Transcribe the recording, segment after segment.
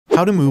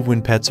How to move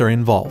when pets are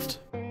involved.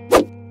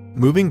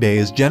 Moving day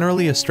is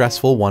generally a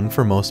stressful one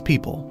for most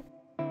people.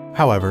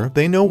 However,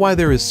 they know why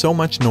there is so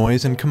much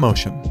noise and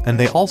commotion, and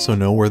they also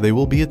know where they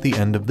will be at the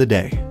end of the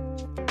day.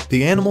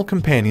 The animal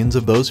companions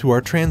of those who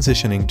are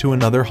transitioning to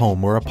another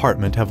home or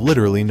apartment have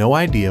literally no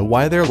idea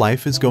why their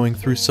life is going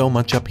through so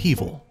much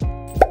upheaval.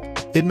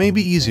 It may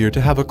be easier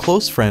to have a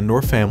close friend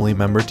or family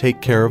member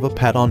take care of a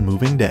pet on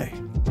moving day.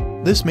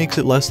 This makes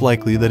it less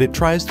likely that it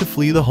tries to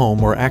flee the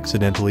home or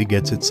accidentally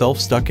gets itself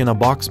stuck in a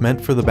box meant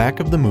for the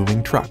back of the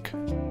moving truck.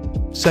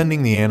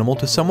 Sending the animal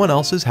to someone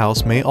else's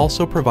house may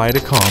also provide a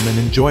calm and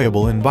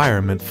enjoyable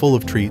environment full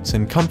of treats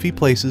and comfy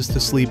places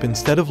to sleep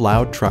instead of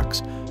loud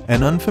trucks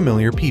and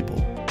unfamiliar people.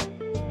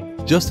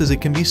 Just as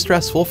it can be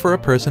stressful for a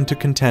person to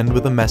contend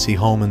with a messy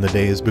home in the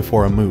days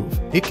before a move,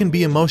 it can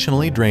be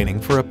emotionally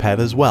draining for a pet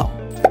as well.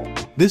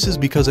 This is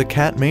because a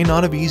cat may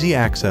not have easy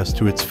access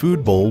to its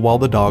food bowl while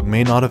the dog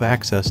may not have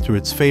access to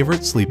its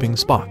favorite sleeping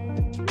spot.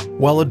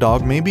 While a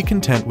dog may be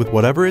content with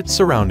whatever its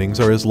surroundings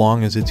are as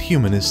long as its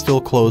human is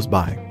still close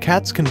by,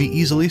 cats can be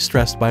easily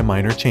stressed by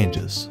minor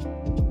changes.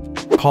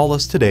 Call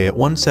us today at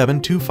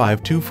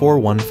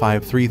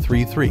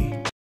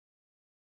 1725241533.